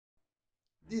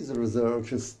This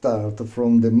research starts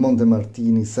from the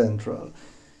Montemartini Central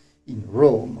in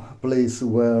Rome, a place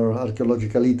where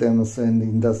archaeological items and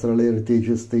industrial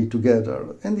heritage stay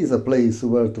together, and is a place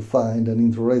where to find an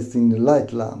interesting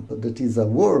light lamp that is a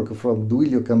work from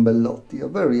Duilio Cambellotti, a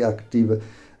very active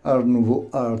Art Nouveau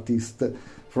artist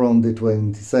from the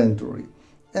 20th century.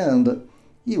 And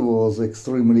he was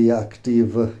extremely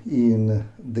active in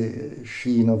the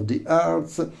scene of the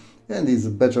arts and is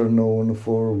better known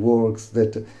for works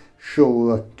that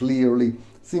show a clearly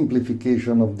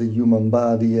simplification of the human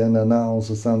body and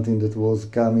announce something that was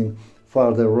coming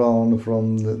farther on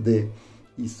from the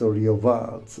history of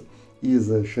arts. His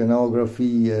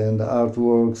scenography and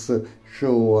artworks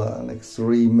show an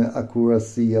extreme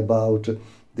accuracy about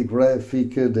the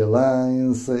graphic, the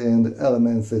lines and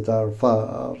elements that are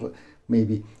far,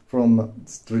 maybe from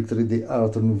strictly the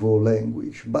Art Nouveau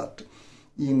language. But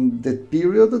in that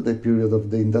period, the period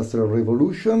of the Industrial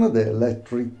Revolution, the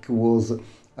electric was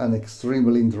an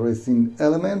extremely interesting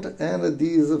element, and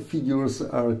these figures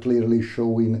are clearly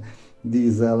showing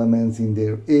these elements in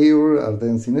their air, are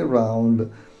dancing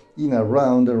around in a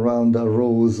round a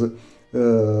rose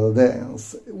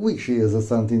dance, which is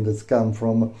something that's come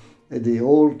from the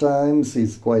old times,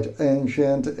 is quite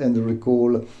ancient, and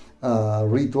recall a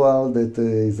ritual that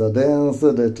is a dance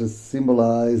that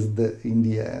symbolized in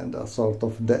the end a sort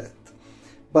of death.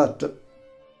 But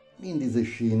in this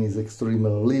scene is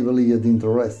extremely lively and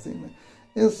interesting,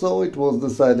 and so it was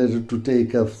decided to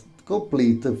take a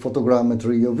complete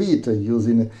photogrammetry of it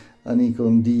using a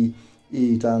Nikon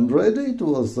D800. It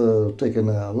was taken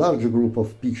a large group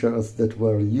of pictures that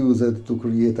were used to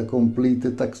create a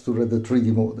complete textured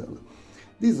 3D model.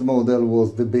 This model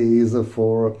was the base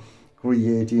for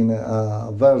creating a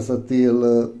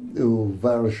versatile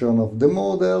version of the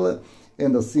model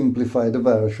and a simplified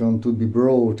version to be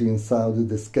brought inside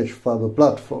the Sketchfab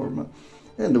platform,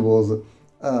 and was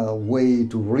a way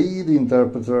to read,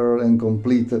 interpreter and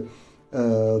complete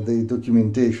the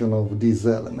documentation of this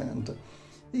element.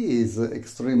 It is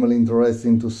extremely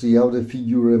interesting to see how the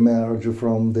figure emerges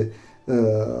from the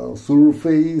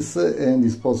surface, and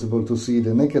it's possible to see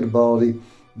the naked body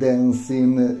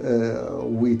dancing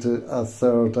with a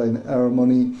certain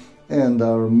harmony and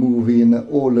are moving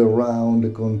all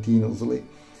around continuously.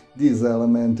 These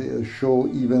elements show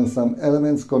even some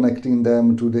elements connecting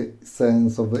them to the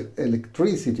sense of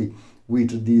electricity,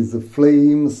 with these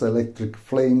flames, electric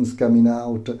flames coming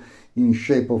out in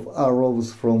shape of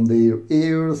arrows from their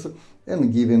ears,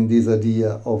 and giving this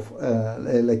idea of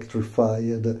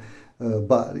electrified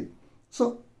body.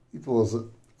 So it was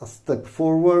a step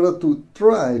forward to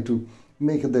try to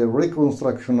make the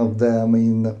reconstruction of them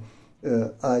in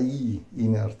AI,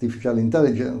 in artificial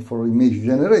intelligence for image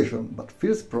generation. But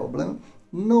first problem,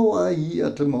 no AI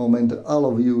at the moment. All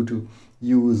of you to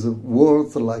use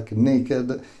words like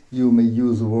naked, you may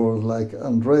use words like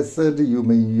undressed, you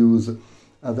may use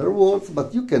other words,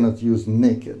 but you cannot use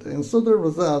naked. And so the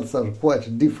results are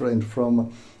quite different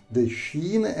from the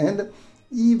sheen, and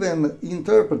even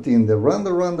interpreting the round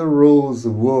rose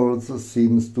words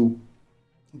seems to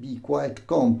be quite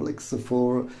complex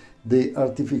for the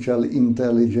artificial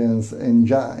intelligence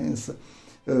engines.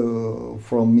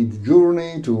 From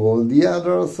Midjourney to all the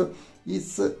others,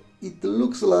 it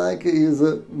looks like it is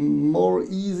more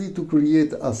easy to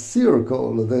create a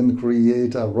circle than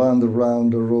create a round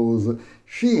rose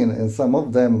sheen, and some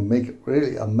of them make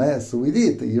really a mess with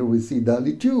it. Here we see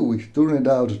DALL-E 2, which turned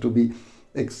out to be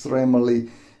extremely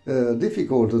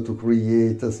difficult to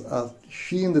create a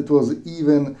sheen that was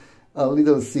even a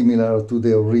little similar to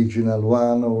the original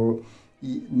one, or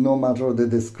no matter the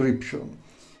description.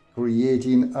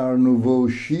 Creating Art Nouveau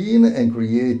sheen and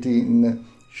creating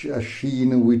a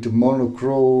sheen with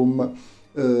monochrome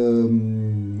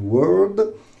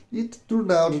word, it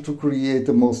turned out to create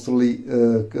mostly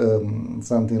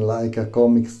something like a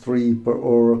comic strip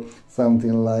or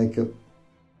something like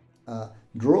a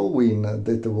drawing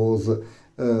that was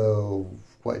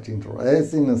quite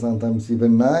interesting and sometimes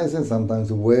even nice and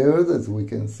sometimes weird, as we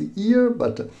can see here,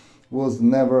 but was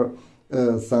never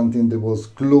something that was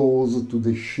close to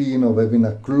the sheen of having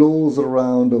a close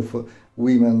round of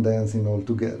women dancing all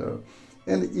together.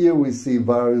 And here we see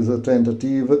various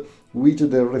tentatives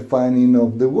with the refining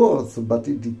of the words, but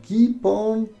it keep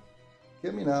on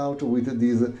coming out with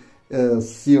this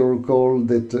circle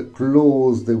that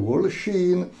close the whole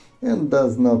sheen and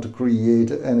does not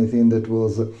create anything that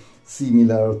was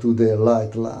similar to the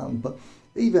light lamp.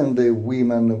 Even the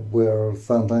women were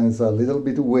sometimes a little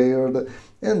bit weird,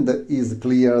 and it is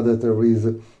clear that there is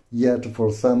yet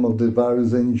for some of the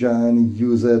various engines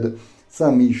used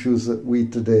some issues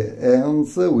with the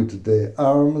hands, with the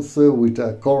arms, with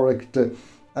a correct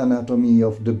anatomy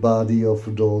of the body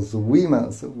of those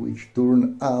women, which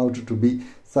turned out to be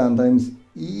sometimes,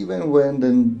 even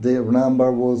when their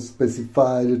number was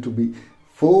specified to be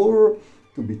 4,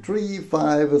 to be 3,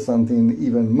 5, something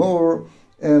even more,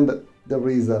 and there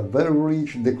is a very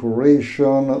rich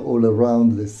decoration all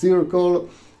around the circle.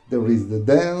 There is the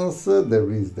dance,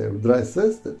 there is their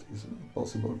dresses that is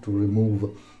possible to remove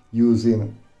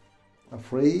using a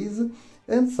phrase,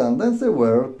 and sometimes there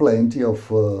were plenty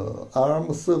of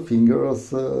arms,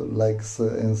 fingers, legs,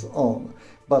 and so on.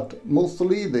 But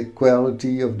mostly the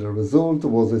quality of the result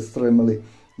was extremely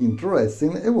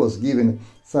interesting and was giving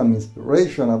some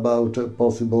inspiration about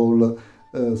possible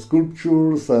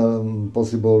sculptures,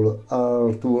 possible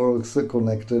artworks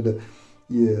connected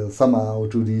somehow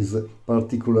to this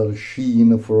particular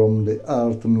sheen from the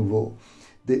Art Nouveau.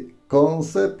 The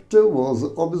concept was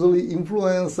obviously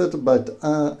influenced by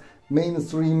a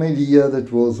mainstream idea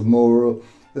that was more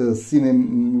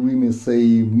we may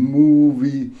say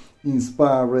movie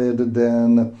inspired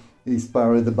than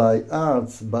inspired by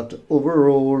arts, but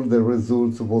overall the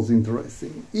result was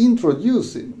interesting.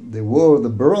 Introducing the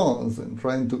word bronze and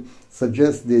trying to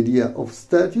suggest the idea of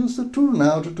statues turned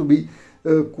out to be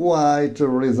quite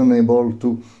reasonable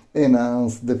to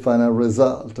enhance the final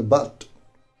result, but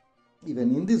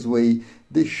even in this way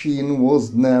the sheen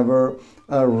was never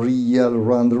a real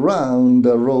round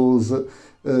rose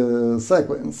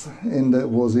sequence, and it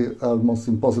was almost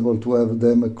impossible to have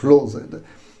them closed.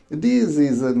 This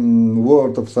is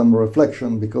worth of some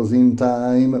reflection, because in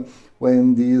time,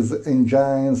 when these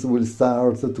engines will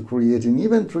start to creating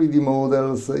even 3D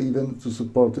models, even to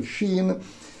support sheen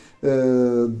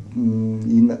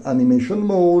in animation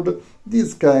mode,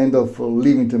 this kind of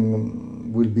limit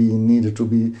will be needed to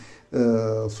be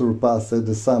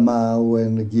surpassed somehow,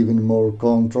 and given more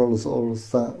controls or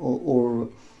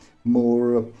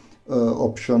more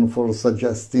option for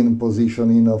suggesting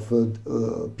positioning of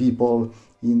people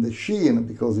in the sheen,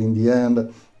 because in the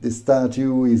end the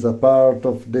statue is a part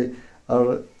of the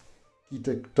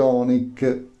architectonic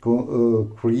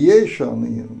creation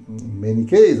in many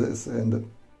cases, and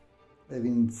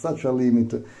having such a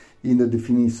limit in the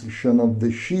definition of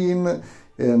the sheen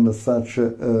and such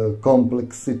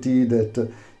complexity that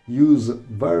use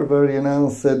very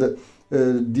enhanced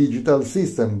digital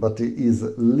system, but is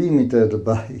limited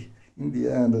by, in the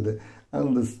end, the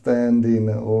understanding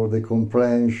or the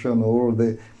comprehension or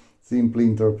the simple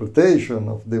interpretation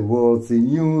of the words in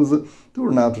use,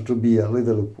 turn out to be a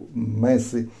little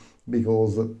messy,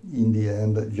 because in the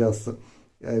end just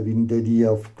having the idea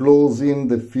of closing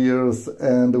the first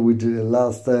end with the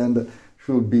last end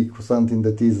should be something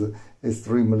that is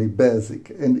extremely basic,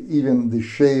 and even the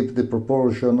shape, the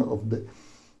proportion of the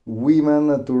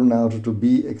women turn out to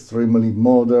be extremely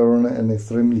modern and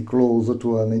extremely close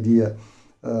to an idea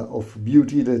of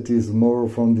beauty that is more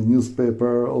from the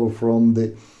newspaper or from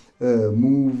the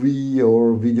movie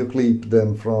or video clip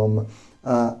than from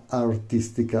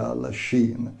artistical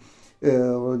sheen.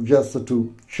 Just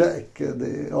to check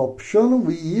the option,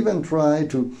 we even try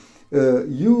to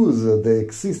use the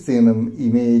existing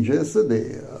images,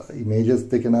 the images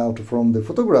taken out from the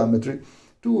photogrammetry,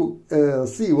 to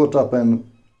see what happened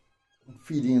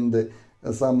feeding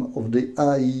some of the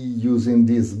AI using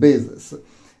this basis.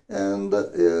 And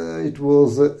it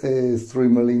was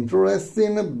extremely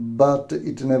interesting, but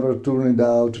it never turned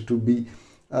out to be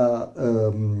a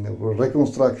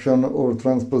reconstruction or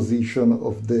transposition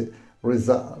of the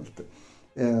result.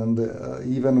 And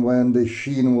even when the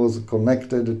sheen was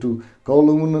connected to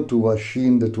column, to a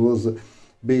sheen that was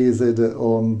based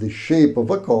on the shape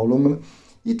of a column,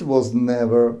 it was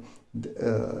never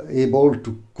able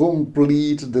to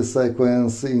complete the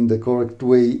sequence in the correct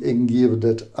way and give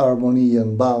that harmony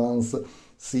and balance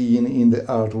seen in the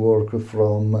artwork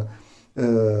from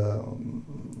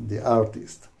the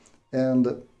artist.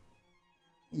 And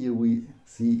here we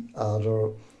see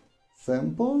other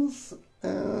samples,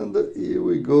 and here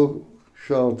we go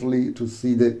shortly to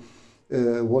see the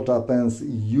what happens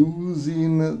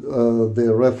using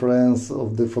the reference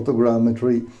of the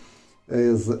photogrammetry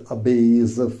as a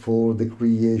base for the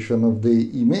creation of the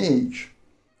image.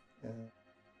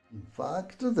 In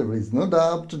fact, there is no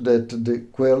doubt that the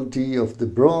quality of the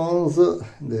bronze,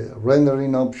 the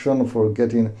rendering option for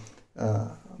getting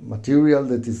material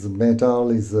that is metal,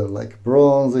 is like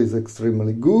bronze, is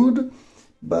extremely good,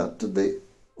 but the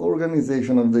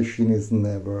organization of the sheen is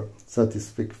never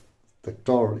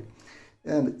satisfactory.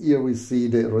 And here we see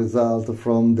the result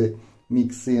from the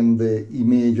mixing the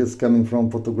images coming from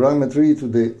photogrammetry to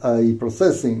the AI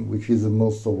processing, which is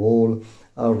most of all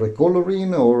a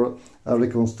recoloring or a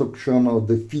reconstruction of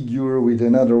the figure with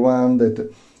another one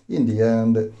that in the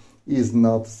end is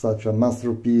not such a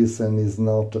masterpiece and is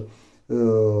not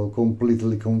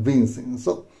completely convincing.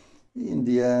 So in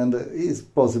the end, it's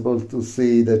possible to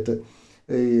say that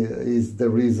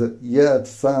there is yet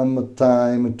some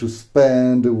time to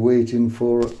spend waiting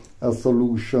for a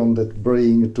solution that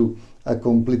brings to a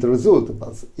complete result,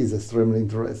 but it's extremely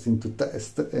interesting to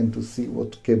test and to see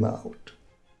what came out.